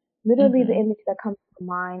expansive. Literally, the Mm-hmm. image that comes to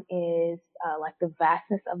mind is like the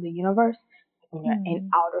vastness of the universe. When you're in Mm.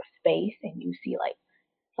 outer space and you see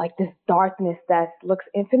like this darkness that looks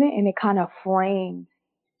infinite and it kind of frames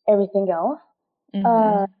everything else. Mm-hmm.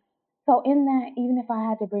 Uh, so in that, even if I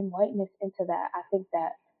had to bring whiteness into that, I think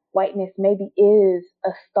that whiteness maybe is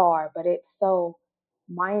a star, but it's so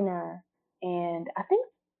minor. And I think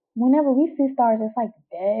whenever we see stars, it's like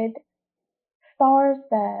dead stars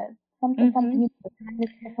that Mm-hmm. something the time is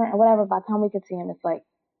different or whatever. By the time we could see them, it's like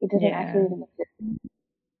it doesn't actually Yeah. even exist.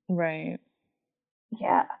 Right.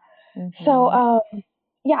 Yeah. So Mm-hmm.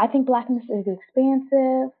 yeah, I think blackness is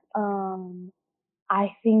expansive.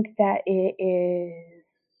 I think that it is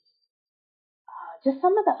just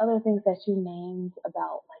some of the other things that you named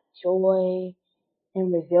about like joy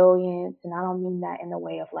and resilience, and I don't mean that in the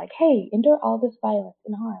way of like, hey, endure all this violence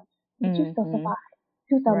and harm, but you still Mm-hmm. survive.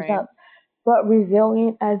 Two thumbs Right. up. But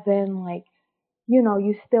resilient as in like,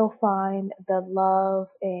 you still find the love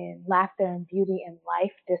and laughter and beauty in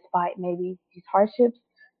life despite maybe these hardships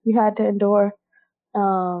you had to endure.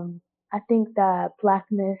 I think that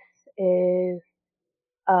blackness is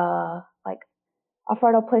like a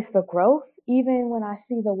fertile place for growth, even when I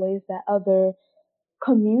see the ways that other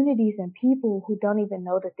communities and people who don't even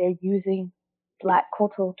know that they're using black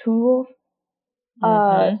cultural tools,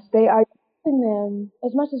 Mm-hmm. they are using them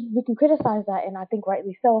as much as we can criticize that, and I think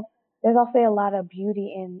rightly so. There's also a lot of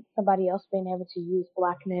beauty in somebody else being able to use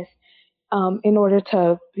blackness in order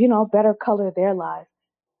to, better color their lives.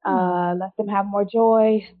 Mm. Let them have more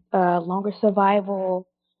joy, longer survival,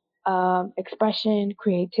 expression,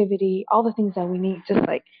 creativity, all the things that we need, just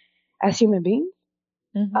like as human beings.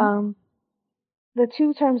 Mm-hmm. Um, the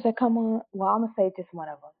two terms that come on, well, I'm gonna say just one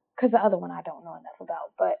of them because the other one I don't know enough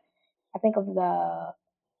about. But I think of the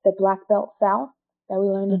Black Belt South that we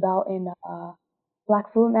learned about in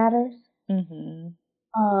Black Food Matters, Mm-hmm.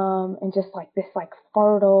 and just like this like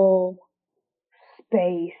fertile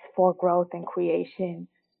space for growth and creation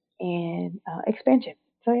and expansion.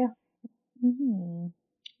 So yeah, Mm-hmm.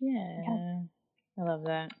 yeah, Yeah. I love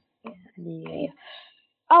that. yeah, Yeah. yeah.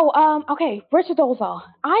 Oh, okay, Richard Dolezal.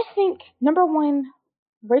 I think number one,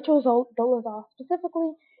 Dolezal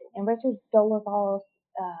specifically, and Richard Dolezal's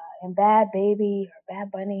in Bad Baby or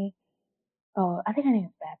Bad Bunny. Oh, I think her name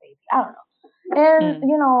is Bad Baby. I don't know. And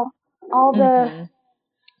Mm. all the Mm-hmm.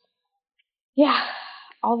 yeah,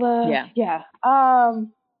 all the Yeah. yeah.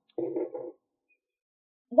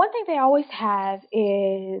 One thing they always have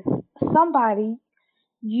is somebody,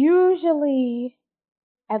 usually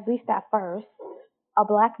at least at first, a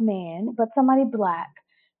black man, but somebody black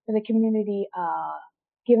for the community,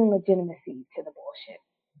 giving legitimacy to the bullshit.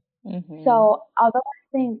 Mm-hmm. So although I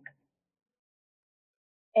think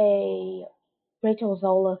a Rachel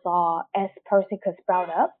Dolezal-esque person could sprout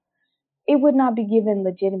up, it would not be given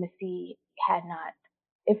legitimacy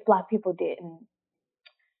if Black people didn't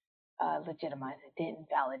legitimize it, didn't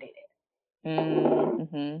validate it,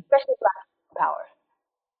 especially Black power.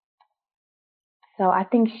 So I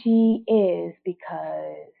think she is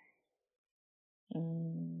because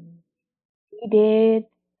we did,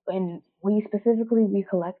 and we specifically, we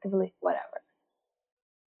collectively, whatever.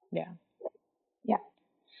 Yeah. Yeah.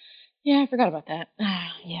 Yeah, I forgot about that.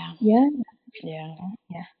 Yeah. Yeah. Yeah.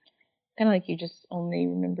 Yeah. Kind of like you just only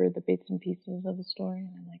remember the bits and pieces of the story,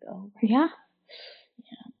 and I'm like, oh, right. Yeah.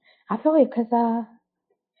 Yeah. I feel it because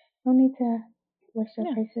no need to waste your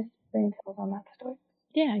Yeah. precious brain cells on that story.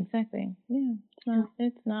 Yeah, exactly. Yeah,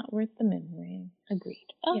 it's not worth the memory.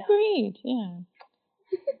 Agreed. Yeah. Agreed. Yeah.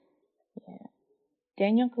 Yeah.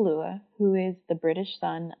 Daniel Kaluuya, who is the British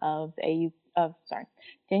son of Daniel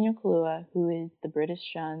Kaluuya, who is the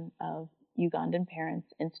British son of Ugandan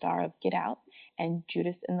parents and star of Get Out and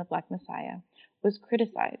Judas and the Black Messiah, was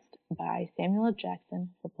criticized by Samuel L.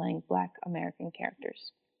 Jackson for playing Black American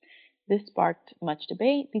characters. This sparked much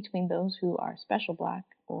debate between those who are special Black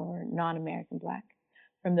or non-American Black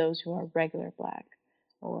from those who are regular Black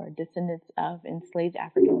or descendants of enslaved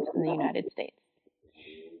Africans in the United States.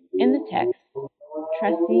 In the text,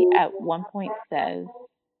 Tressie at one point says,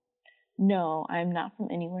 "No, I am not from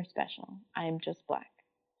anywhere special. I am just Black.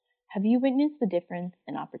 Have you witnessed the difference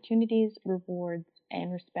in opportunities, rewards,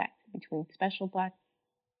 and respect between special Black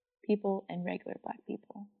people and regular Black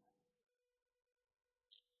people?"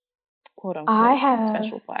 Quote unquote,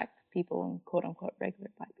 special Black people and quote unquote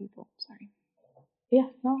regular Black people. Sorry. Yeah,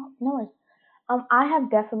 no worries. I have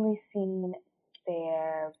definitely seen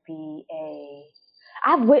there be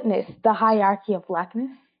I've witnessed the hierarchy of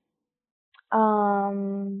Blackness.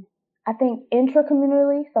 I think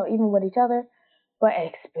intra-communally, so even with each other, but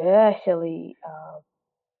especially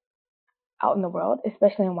out in the world,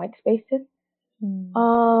 especially in white spaces.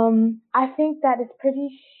 I think that it's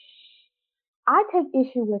I take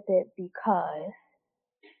issue with it because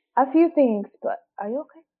a few things, but are you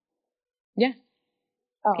okay? Yeah.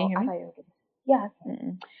 Oh, Can you hear me? I thought you were good. Yeah.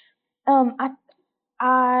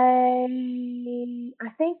 I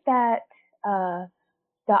think that the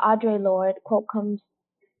Audre Lorde quote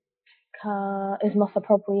is most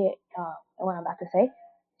appropriate in what I'm about to say.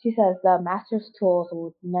 She says the master's tools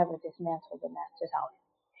will never dismantle the master's house.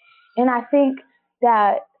 And I think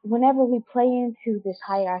that whenever we play into this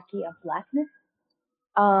hierarchy of Blackness,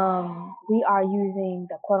 we are using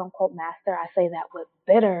the quote unquote master. I say that with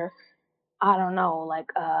bitter, I don't know,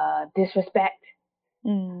 like disrespect.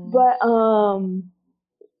 But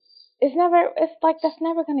it's like that's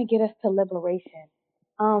never gonna get us to liberation.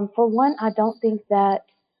 For one, I don't think that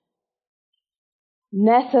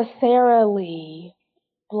necessarily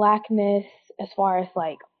Blackness, as far as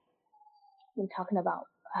like when talking about,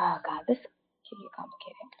 oh God, this can get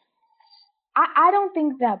complicated. I don't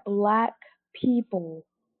think that Black people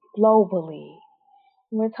globally,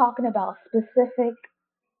 when we're talking about specific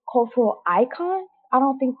cultural icons, I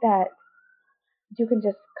don't think that you can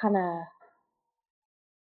just kind of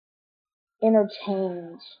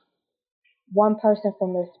interchange one person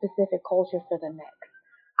from a specific culture for the next.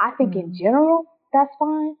 I think in general, that's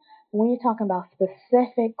fine. When you're talking about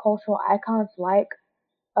specific cultural icons like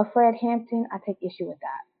a Fred Hampton, I take issue with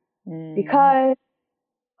that. Because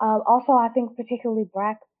also I think particularly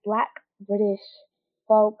black British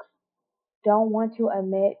folks don't want to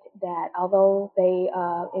admit that although they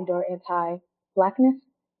endure anti-Blackness,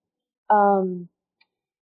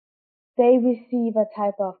 they receive a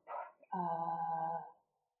type of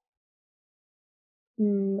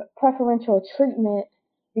preferential treatment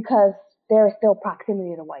because there is still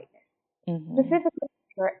proximity to whiteness. Specifically,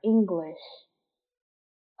 if you're English,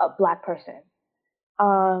 a Black person.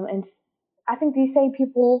 And I think these same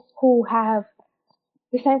people who have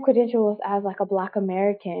the same credentials as like a Black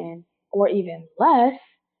American or even less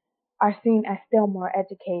are seen as still more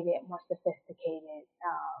educated, more sophisticated,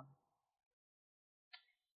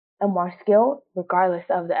 and more skilled, regardless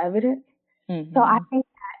of the evidence. So I think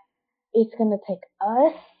that it's going to take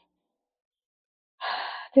us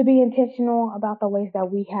to be intentional about the ways that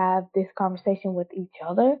we have this conversation with each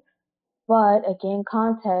other. But again,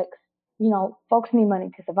 context, folks need money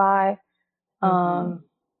to survive.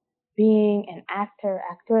 Being an actor,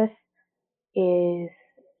 actress is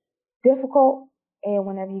difficult. And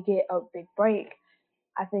whenever you get a big break,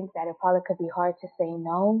 I think that it probably could be hard to say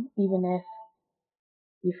no, even if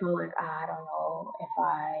you feel like, I don't know if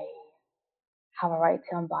I have a right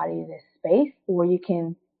to embody this space, or you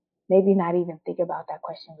can maybe not even think about that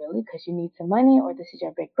question really because you need some money or this is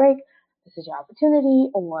your big break. this is your opportunity,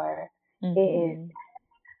 or it is Mhm.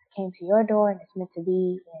 came to your door and it's meant to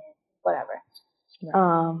be, and whatever.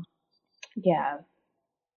 Right. Yeah,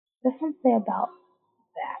 there's something about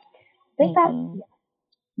that. I think that. Mhm. Yeah.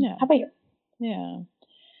 Yeah. How about you? Yeah.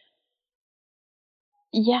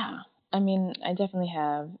 Yeah. I mean, I definitely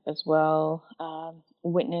have as well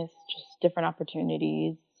witnessed just different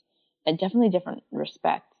opportunities and definitely different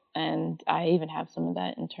respect. And I even have some of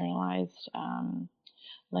that internalized,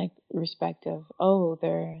 like respect of, oh,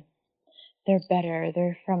 they're better,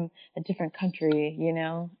 they're from a different country, you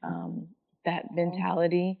know. That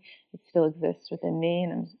mentality, it still exists within me,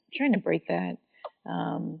 and I'm trying to break that.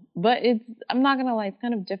 But I'm not gonna lie, it's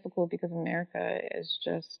kind of difficult because America is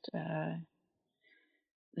just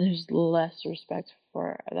there's less respect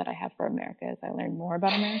for that I have for America as I learn more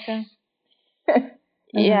about America.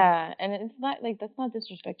 Yeah, and it's not like that's not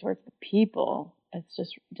disrespect towards the people. It's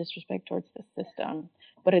just disrespect towards the system.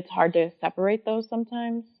 But it's hard to separate those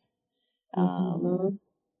sometimes. Mm-hmm.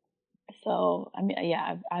 So I mean,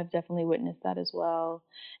 yeah, I've definitely witnessed that as well,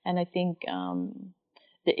 and I think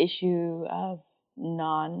the issue of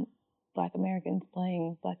non-Black Americans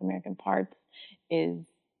playing Black American parts is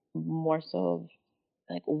more so of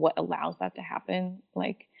like what allows that to happen,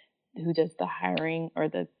 like who does the hiring or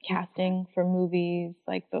the casting for movies.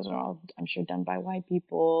 Like those are all, I'm sure, done by white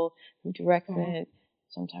people. Who directs it?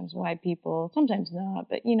 Sometimes white people, sometimes not.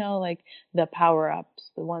 But you know, like the power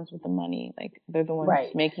ups, the ones with the money, like they're the ones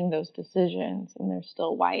Right. making those decisions, and they're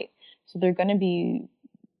still white. So they're going to be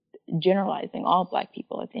generalizing all Black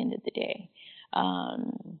people at the end of the day.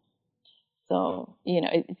 So, you know,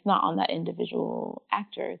 it's not on that individual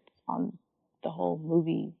actor, it's on the whole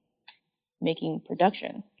movie making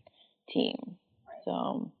production team.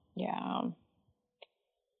 So, yeah.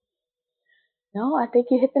 No, I think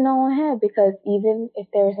you hit the nail on the head, because even if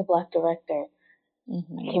there is a Black director,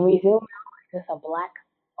 can we zoom out? Is this a Black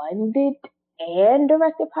funded and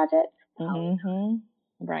directed project?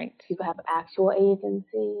 Right. You could have actual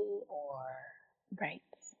agency, or Right.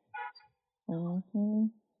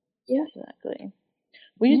 yeah. Exactly.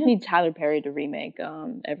 We just need Tyler Perry to remake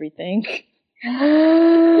everything.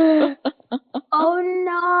 Oh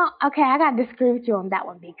no. Okay, I gotta disagree with you on that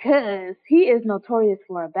one, because he is notorious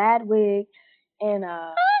for a bad wig and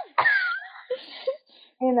a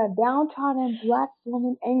downtrodden Black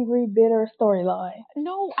woman, angry, bitter storyline.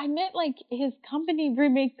 No, I meant like his company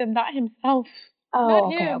remake them, not himself. Not Oh,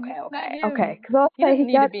 him. Not him. okay. Because I'll He say doesn't he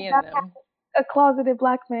need to got be in them. a closeted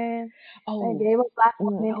Black man and Oh, gave a Black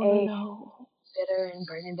woman a no. bitter and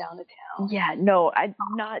burning down the town. Yeah, no,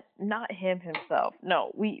 not him himself.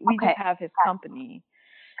 No, we just have his company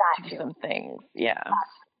Got do you. some things. Yeah. I'll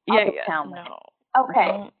Yeah, get down with it. no.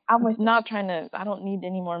 Okay, I'm with you. Not trying to, I don't need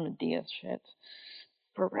any more Medea shit.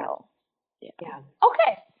 For real. Yeah.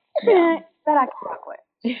 Okay. Yeah. That I can rock with.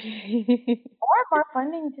 Or more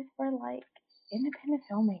funding just for like independent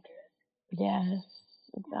filmmakers. Yes,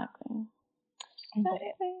 exactly. I'm with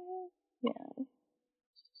it. Yeah.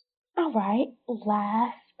 All right.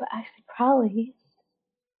 Last, but actually probably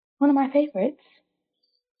one of my favorites.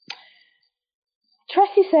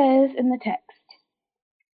 Tracy says in the text,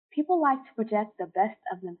 people like to project the best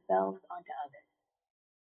of themselves onto others.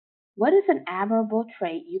 What is an admirable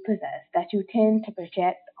trait you possess that you tend to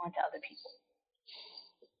project onto other people?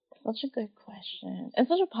 Such a good question. It's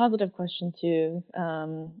such a positive question too.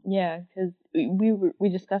 Yeah, because we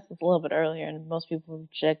discussed this a little bit earlier, and most people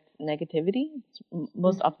project negativity. It's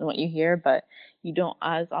most often what you hear, but you don't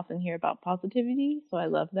as often hear about positivity. So I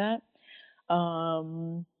love that.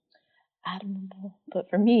 Admirable, but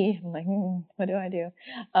for me, I'm like, what do I do?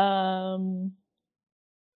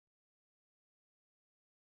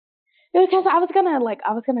 Because I was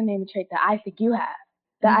gonna name a trait that I think you have,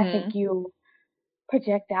 that I think you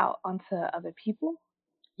project out onto other people.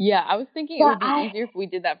 Yeah, I was thinking it would be easier if we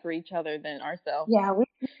did that for each other than ourselves. Yeah, we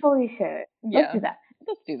totally should. Yeah. Let's do that.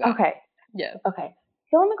 Let's do that. Okay. Yes. Okay.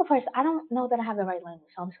 So let me go first. I don't know that I have the right language,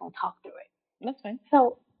 so I'm just gonna talk through it. That's fine.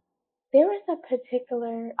 So there is a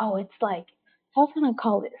particular, it's like, I was gonna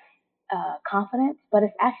call this confidence, but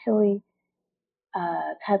it's actually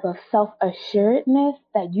a type of self-assuredness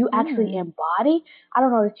that you actually embody. I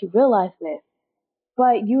don't know that you realize this,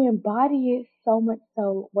 but you embody it so much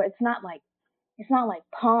so where it's not like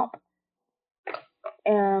pomp,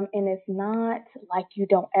 and it's not like you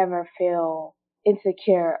don't ever feel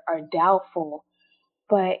insecure or doubtful,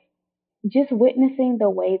 but just witnessing the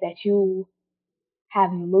way that you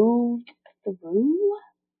have moved through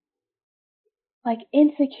like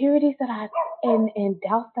insecurities and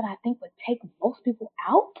doubts that I think would take most people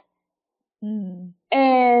out. Mm.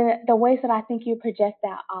 And the ways that I think you project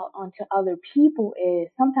that out onto other people is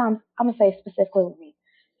sometimes, I'm going to say specifically with me,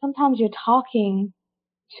 sometimes you're talking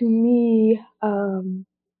to me,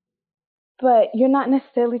 but you're not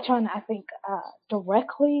necessarily trying to, I think,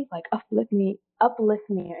 directly like uplift me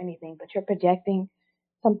or anything, but you're projecting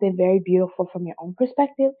something very beautiful from your own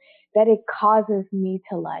perspective that it causes me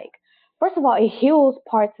to like, first of all, it heals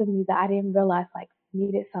parts of me that I didn't realize like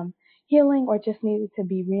needed some healing or just needed to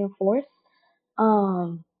be reinforced.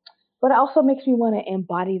 Um, but it also makes me want to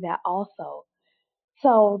embody that also.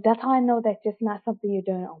 So that's how I know that just not something you're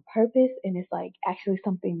doing on purpose and it's like actually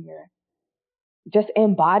something you're just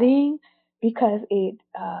embodying because it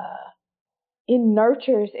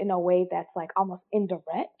nurtures in a way that's like almost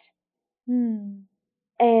indirect. Mm.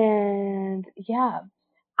 And yeah,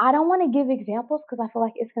 I don't want to give examples because I feel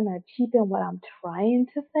like it's gonna cheapen what I'm trying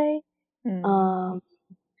to say. Mm. Um,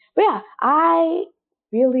 but yeah, I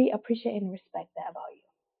really appreciate and respect that about you.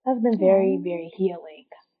 That's been very, Aw. very healing.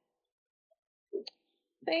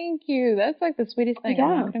 Thank you. That's like the sweetest thing. I'm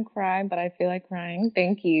Yeah. not gonna cry, but I feel like crying.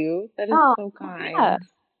 Thank you. That is Oh, so yeah. kind.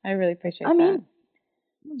 I really I appreciate mean, that.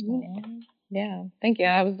 I mean it. Aw. Yeah. Thank you.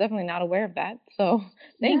 I was definitely not aware of that. So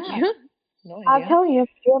thank Yeah. you. No I'll idea. tell you,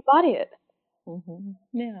 you embody it.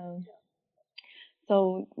 Yeah.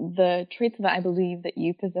 So the traits that I believe that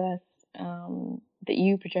you possess, that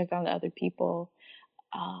you project onto other people,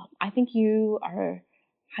 I think you are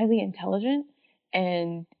highly intelligent,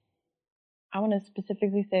 and I want to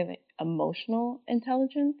specifically say that emotional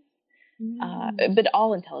intelligence, Mm. but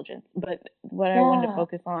all intelligence. But what I wanted to Yeah.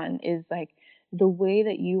 focus on is like the way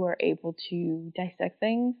that you are able to dissect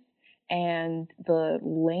things and the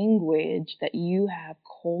language that you have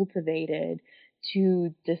cultivated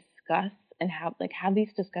to discuss and have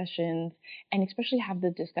these discussions, and especially have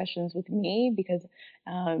the discussions with me because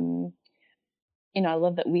um, I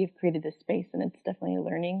love that we have created this space, and it's definitely a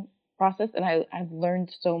learning process, and I've learned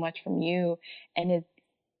so much from you, and it's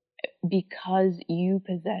because you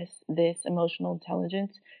possess this emotional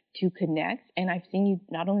intelligence to connect. And I've seen you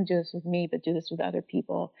not only do this with me, but do this with other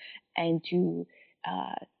people, and to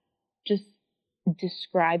just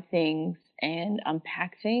describe things and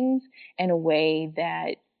unpack things in a way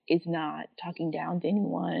that is not talking down to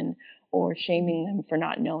anyone or shaming them for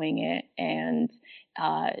not knowing it. And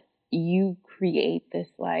uh, you create this,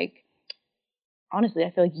 like, honestly,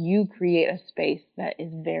 I feel like you create a space that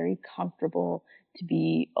is very comfortable to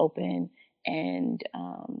be open and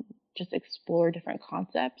just explore different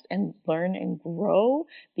concepts and learn and grow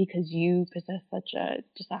because you possess such a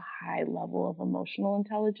high level of emotional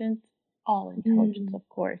intelligence, all intelligence, Mm. of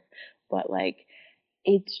course, but like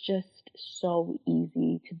it's just so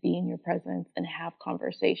easy to be in your presence and have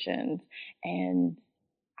conversations. And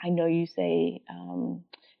I know you say,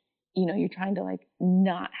 you're trying to like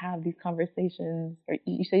not have these conversations, or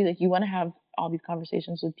you say like you want to have all these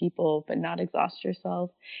conversations with people but not exhaust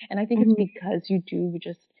yourself. And I think it's Mhm. because you do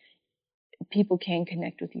just, people can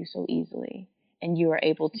connect with you so easily, and you are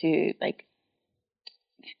able to like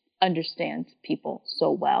understand people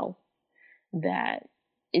so well that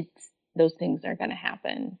it's those things are going to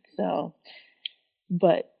happen. So,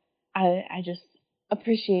 but I just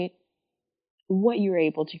appreciate what you're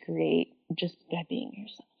able to create just by being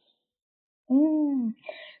yourself. Mm.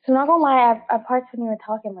 So not gonna lie, at parts when you were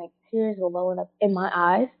talking, like tears were welling up in my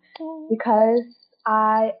eyes Oh. because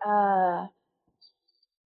I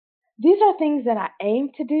these are things that I aim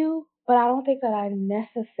to do, but I don't think that I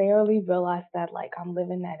necessarily realize that like I'm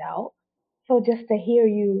living that out. So just to hear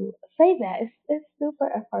you say that, it's super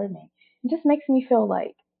affirming. It just makes me feel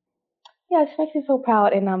like, yeah, it just makes me feel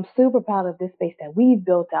proud, and I'm super proud of this space that we've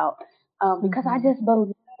built out. Because I Mhm. just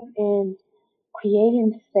believe in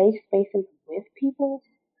creating safe spaces with people.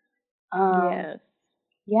 Um, Yes.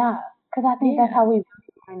 yeah, because I think that's Yeah. how we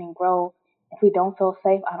learn and grow. If we don't feel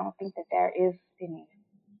safe, I don't think that there is any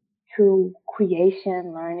true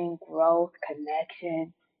creation, learning, growth,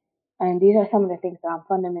 connection. And these are some of the things that I'm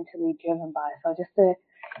fundamentally driven by. So just to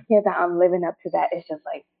hear that I'm living up to that, it's just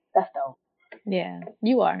like, that's dope. Yeah.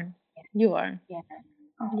 You are. You are. Yeah.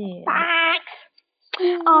 Oh, Yeah. thanks.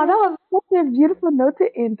 Oh, that was such a beautiful note to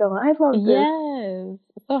end on. I love this. Yes.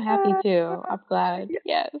 So happy too. I'm glad. Yeah,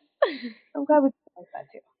 Yes. I'm glad we talked like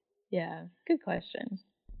that too. Yeah. Good question.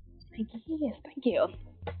 Thank you. Yes, thank you.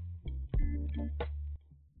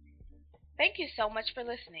 Thank you so much for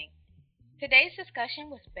listening. Today's discussion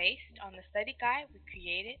was based on the study guide we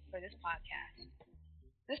created for this podcast.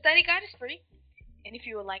 The study guide is free, and if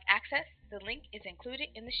you would like access, the link is included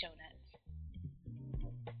in the show notes.